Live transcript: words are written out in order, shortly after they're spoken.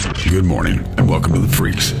Good morning, and welcome to The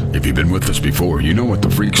Freaks. If you've been with us before, you know what The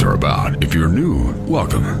Freaks are about. If you're new,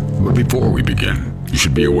 welcome. But before we begin, you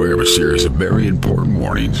should be aware of a series of very important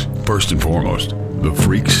warnings. First and foremost, The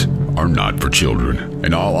Freaks are not for children.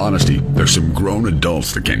 In all honesty, there's some grown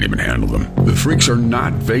adults that can't even handle them. The Freaks are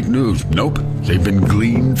not fake news. Nope. They've been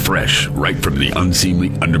gleaned fresh right from the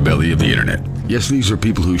unseemly underbelly of the internet. Yes, these are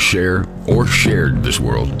people who share or shared this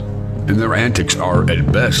world. And their antics are, at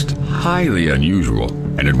best, highly unusual,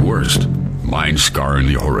 and at worst,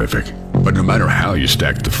 mind-scarringly horrific. But no matter how you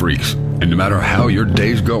stack the freaks, and no matter how your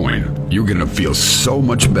day's going, you're gonna feel so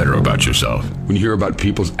much better about yourself when you hear about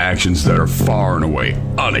people's actions that are far and away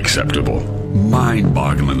unacceptable,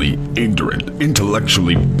 mind-bogglingly ignorant,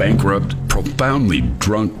 intellectually bankrupt, profoundly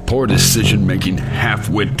drunk, poor decision-making,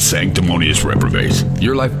 half-wit, sanctimonious reprobates.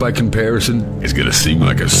 Your life, by comparison, is gonna seem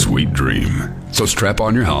like a sweet dream. So strap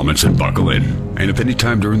on your helmets and buckle in. And if any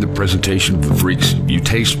time during the presentation of The Freaks you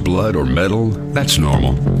taste blood or metal, that's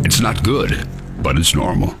normal. It's not good, but it's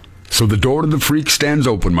normal. So the door to The Freaks stands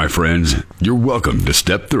open, my friends. You're welcome to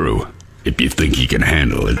step through if you think you can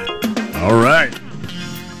handle it. All right.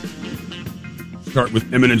 Start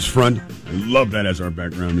with Eminence Front. I love that as our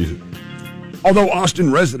background music. Although Austin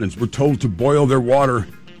residents were told to boil their water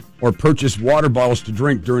or purchase water bottles to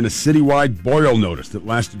drink during a citywide boil notice that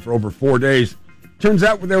lasted for over 4 days, turns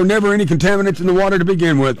out there were never any contaminants in the water to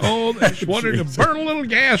begin with. Oh, they just wanted to burn a little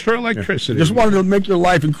gas for electricity. Just wanted to make your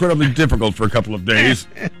life incredibly difficult for a couple of days.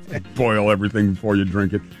 Boil everything before you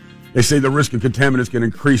drink it. They say the risk of contaminants can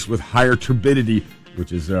increase with higher turbidity,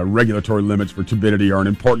 which is regulatory limits for turbidity are an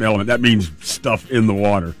important element. That means stuff in the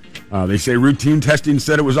water. They say routine testing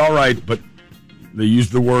said it was all right, but they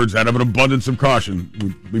used the words, out of an abundance of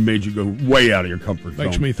caution, we made you go way out of your comfort zone.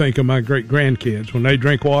 Makes me think of my great-grandkids. When they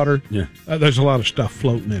drink water, yeah. There's a lot of stuff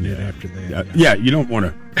floating in it after that. Yeah, you don't want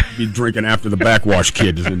to be drinking after the backwash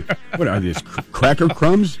kids. What are these, cracker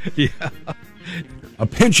crumbs? Yeah. A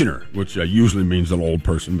pensioner, which usually means an old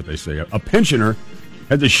person, but they say a pensioner,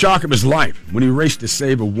 had the shock of his life when he raced to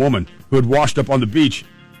save a woman who had washed up on the beach,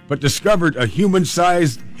 but discovered a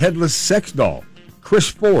human-sized headless sex doll. Chris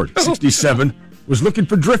Ford, 67, was looking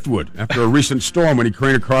for driftwood after a recent storm when he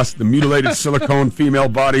craned across the mutilated silicone female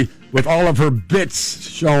body with all of her bits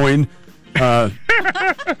showing.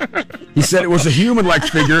 He said it was a human-like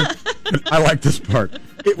figure. I like this part.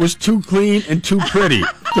 It was too clean and too pretty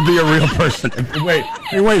to be a real person. Wait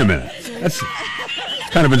a minute. That's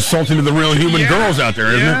kind of insulting to the real human girls out there,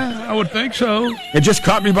 isn't it? Yeah, I would think so. It just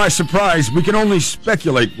caught me by surprise. We can only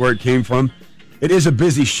speculate where it came from. It is a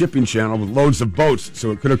busy shipping channel with loads of boats,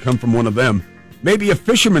 so it could have come from one of them. Maybe a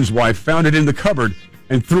fisherman's wife found it in the cupboard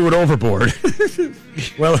and threw it overboard.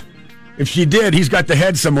 Well, if she did, he's got the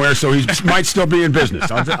head somewhere, so he might still be in business.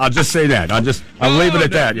 I'll just say that. I'll leave it at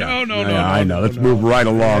that. Yeah. No. I know. Let's move right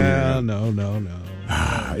along. Yeah, no.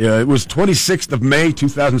 Yeah, it was 26th of May,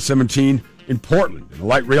 2017, in Portland, in a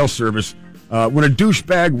light rail service, when a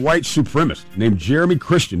douchebag white supremacist named Jeremy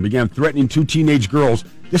Christian began threatening two teenage girls.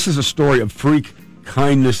 This is a story of freak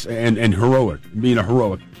kindness and heroic, being a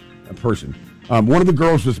heroic person. One of the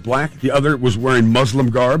girls was black. The other was wearing Muslim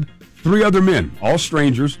garb. 3 other men, all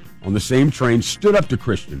strangers, on the same train, stood up to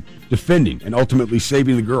Christian, defending and ultimately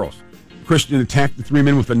saving the girls. Christian attacked the 3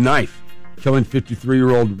 men with a knife, killing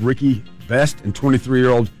 53-year-old Ricky Best and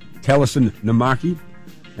 23-year-old Taliesin Namaki,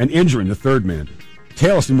 and injuring the 3rd man.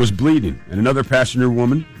 Taliesin was bleeding, and another passenger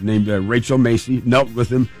woman named Rachel Macy knelt with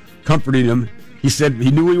him, comforting him. He said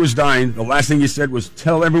he knew he was dying. The last thing he said was,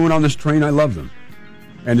 "Tell everyone on this train I love them."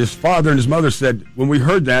 And his father and his mother said, when we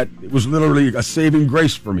heard that, it was literally a saving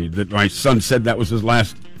grace for me that my son said that was his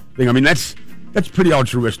last thing. I mean, that's pretty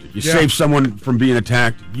altruistic. You save someone from being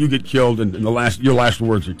attacked, you get killed, and your last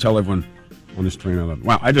words are, "Tell everyone on this train I love them."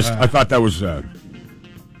 Wow, I thought that was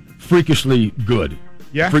freakishly good.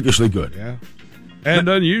 Yeah. Freakishly good. Yeah. And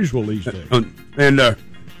unusual these days. And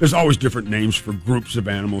there's always different names for groups of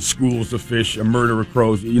animals, schools of fish, a murder of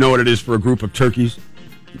crows. You know what it is for a group of turkeys?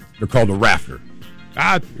 They're called a rafter.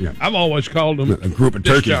 I've always called them a group of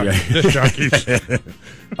turkeys. Disc jockeys.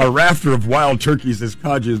 A rafter of wild turkeys is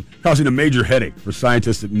causing a major headache for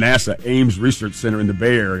scientists at NASA Ames Research Center in the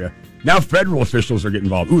Bay Area. Now federal officials are getting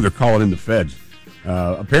involved. They're calling in the feds.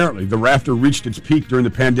 Apparently, the rafter reached its peak during the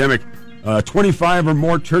pandemic. 25 or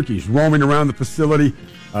more turkeys roaming around the facility,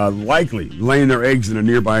 likely laying their eggs in a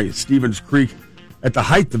nearby Stevens Creek. At the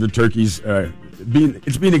height of the turkeys,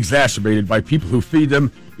 it's being exacerbated by people who feed them,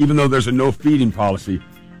 even though there's a no-feeding policy.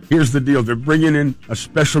 Here's the deal. They're bringing in a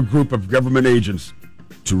special group of government agents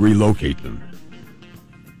to relocate them.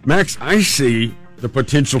 Max, I see the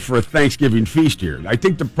potential for a Thanksgiving feast here. I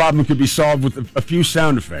think the problem could be solved with a few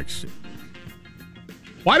sound effects.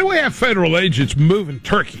 Why do we have federal agents moving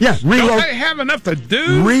turkeys? Yeah, don't they have enough to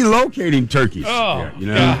do? Relocating turkeys. Oh,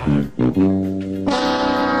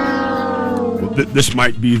 Well, this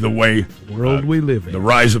might be the way the world we live in. The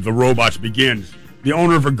rise of the robots begins. The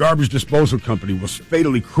owner of a garbage disposal company was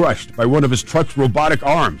fatally crushed by one of his truck's robotic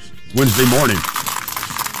arms Wednesday morning.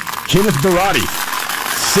 Kenneth Barati,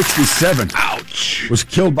 67, was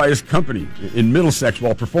killed by his company in Middlesex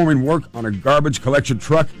while performing work on a garbage collection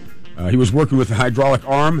truck. He was working with a hydraulic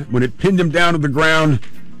arm when it pinned him down to the ground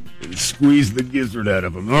and squeezed the gizzard out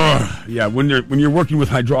of him. Ugh. Yeah, when you're working with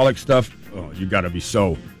hydraulic stuff, you got to be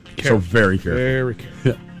so very careful. Very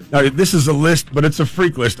careful. Now, this is a list, but it's a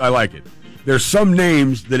freak list. I like it. There's some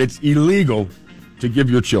names that it's illegal to give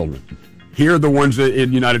your children. Here are the ones in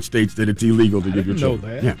the United States that it's illegal to give your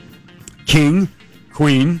children. Know that. Yeah. King,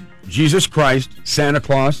 Queen, Jesus Christ, Santa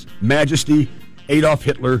Claus, Majesty, Adolf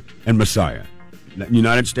Hitler, and Messiah. In the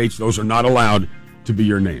United States, those are not allowed to be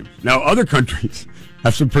your names. Now, other countries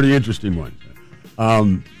have some pretty interesting ones.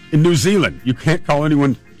 In New Zealand, you can't call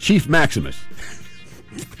anyone Chief Maximus.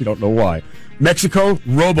 You don't know why. Mexico,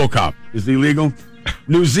 RoboCop is illegal.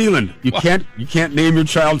 New Zealand, you can't name your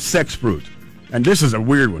child Sex Fruit. And this is a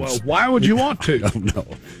weird one. Well, why would you want to? I don't know.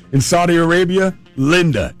 In Saudi Arabia,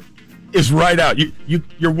 Linda is right out.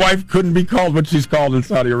 Your wife couldn't be called what she's called in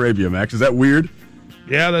Saudi Arabia, Max. Is that weird?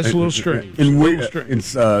 Yeah, that's a little strange. In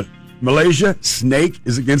Malaysia, Snake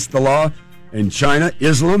is against the law. In China,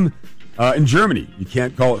 Islam. In Germany, you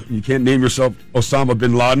can't name yourself Osama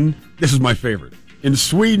bin Laden. This is my favorite. In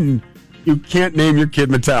Sweden, you can't name your kid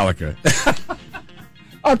Metallica.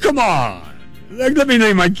 Oh, come on. Let me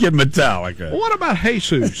name my kid Metallica. Well, what about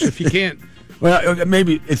Jesus, if you can't? Well,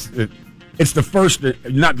 maybe it's the first,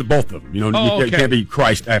 not the both of them. You can't be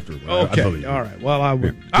Christ after. Okay, I believe. All right. Well, I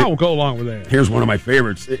will go along with that. Here's one of my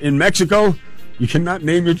favorites. In Mexico, you cannot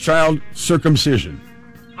name your child Circumcision.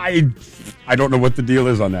 I don't know what the deal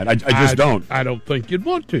is on that. I just don't. I don't think you'd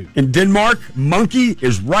want to. In Denmark, Monkey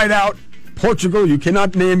is right out. Portugal, you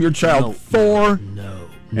cannot name your child Thor. No.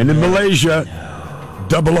 And in Malaysia,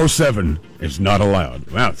 007 is not allowed.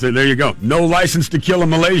 Wow, so there you go. No license to kill in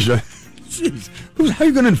Malaysia. Jeez, how are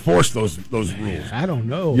you going to enforce those rules? I don't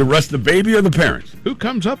know. You arrest the baby or the parents? Who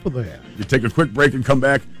comes up with that? You take a quick break and come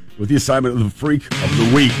back with the assignment of the Freak of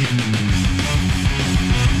the Week.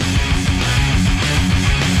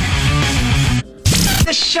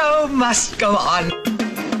 The show must go on.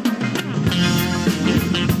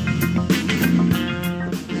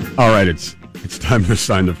 All right, it's time to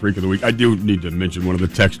assign the Freak of the Week. I do need to mention one of the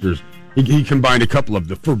texters. He combined a couple of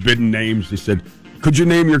the forbidden names. He said, could you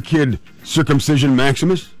name your kid Circumcision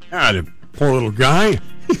Maximus? The poor little guy.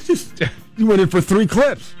 He went in for 3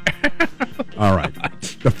 clips. All right.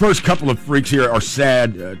 The first couple of freaks here are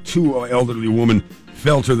sad. 2 elderly women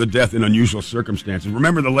fell to the death in unusual circumstances.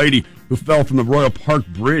 Remember the lady who fell from the Royal Park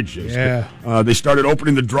Bridge? Yeah. They started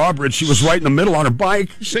opening the drawbridge. She was right in the middle on her bike.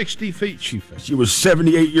 60 feet she fell. She was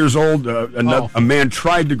 78 years old. A man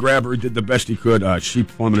tried to grab her. He did the best he could. She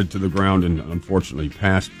plummeted to the ground and unfortunately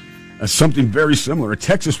passed. Something very similar. A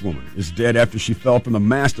Texas woman is dead after she fell from the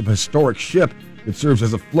mast of a historic ship that serves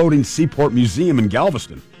as a floating seaport museum in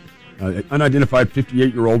Galveston. An unidentified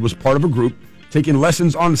 58-year-old was part of a group taking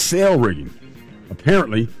lessons on sail rigging.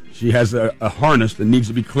 Apparently, she has a harness that needs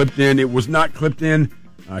to be clipped in. It was not clipped in.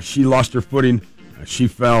 She lost her footing. She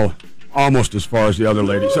fell almost as far as the other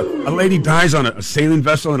lady. So a lady dies on a sailing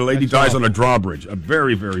vessel and a lady dies on a drawbridge. A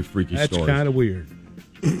very, very freaky story. That's kind of weird.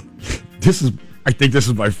 I think this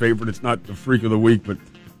is my favorite. It's not the Freak of the Week, but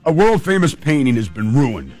a world-famous painting has been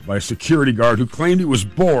ruined by a security guard who claimed he was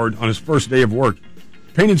bored on his first day of work.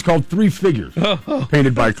 Painting's called Three Figures,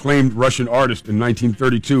 painted by acclaimed Russian artist in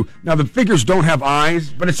 1932. Now, the figures don't have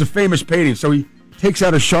eyes, but it's a famous painting, so he takes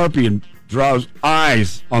out a Sharpie and draws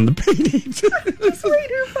eyes on the painting. Who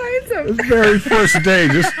finds them? The very first day,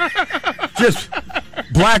 just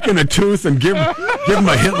blacken a tooth and give him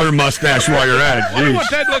a Hitler mustache while you're at it. I wonder Jeez.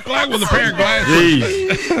 what that look like with a pair of glasses.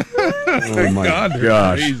 Jeez. Oh, my God,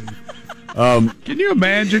 gosh. crazy. Can you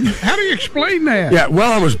imagine? How do you explain that? Yeah,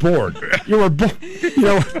 well, I was bored. You were bored.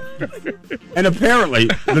 And apparently,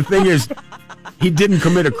 the thing is, he didn't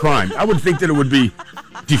commit a crime. I would think that it would be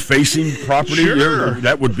defacing property. Sure.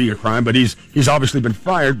 That would be a crime, but he's obviously been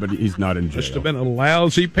fired, but he's not in jail. Must have been a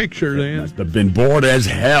lousy picture then. Must have been bored as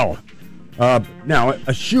hell. Now,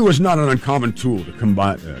 a shoe is not an uncommon tool to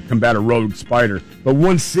combat a rogue spider, but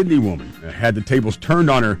one Sydney woman had the tables turned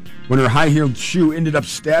on her when her high-heeled shoe ended up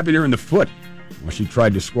stabbing her in the foot while she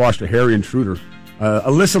tried to squash a hairy intruder.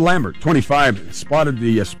 Alyssa Lambert, 25, spotted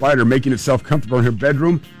the spider making itself comfortable in her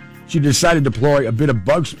bedroom. She decided to deploy a bit of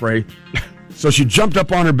bug spray So she jumped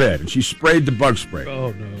up on her bed and she sprayed the bug spray.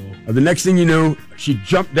 Oh, no. The next thing you knew, she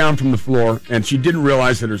jumped down from the floor, and she didn't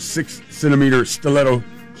realize that her 6-centimeter stiletto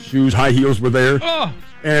shoes, high heels, were there. Oh.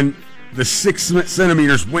 And the 6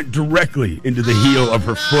 centimeters went directly into the heel of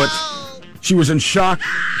her foot. She was in shock.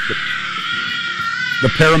 The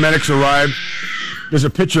paramedics arrived. There's a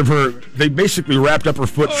picture of her. They basically wrapped up her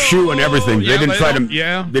foot, shoe, and everything. Yeah, they didn't try to.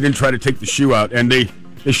 Yeah. They didn't try to take the shoe out, and they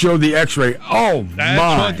showed the X-ray. Oh, That's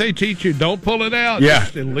my! what they teach you. Don't pull it out. Yeah.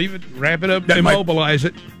 Just leave it, wrap it up, immobilize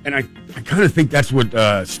it. And I kind of think that's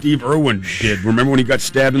what Steve Irwin did. Remember when he got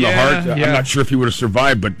stabbed in the heart? Yeah. I'm not sure if he would have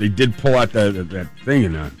survived, but they did pull out that thing.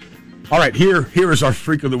 And all right, here is our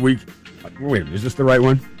Freak of the Week. Wait a minute, is this the right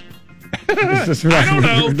one? Is this right? I don't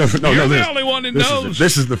know. You're the this. only one that This knows.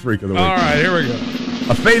 This is the Freak of the Week. All right, here we go.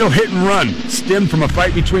 A fatal hit and run stemmed from a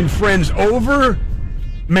fight between friends over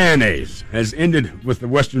mayonnaise has ended with the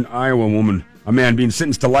Western Iowa woman, a man being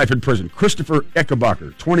sentenced to life in prison. Christopher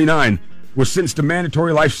Eckebacher, 29, was sentenced to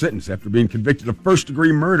mandatory life sentence after being convicted of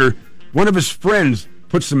first-degree murder. One of his friends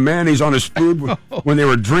put some mayonnaise on his food when they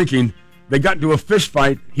were drinking. They got into a fist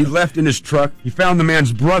fight. He left in his truck. He found the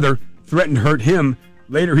man's brother, threatened to hurt him.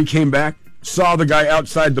 Later, he came back, saw the guy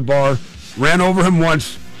outside the bar, ran over him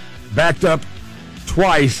once, backed up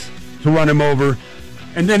twice to run him over,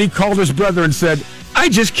 and then he called his brother and said, "I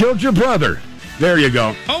just killed your brother." There you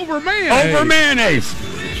go. Over mayonnaise. Over mayonnaise.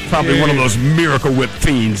 Probably one of those Miracle Whip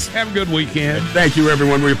fiends. Have a good weekend. Thank you,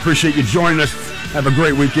 everyone. We appreciate you joining us. Have a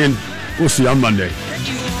great weekend. We'll see you on Monday.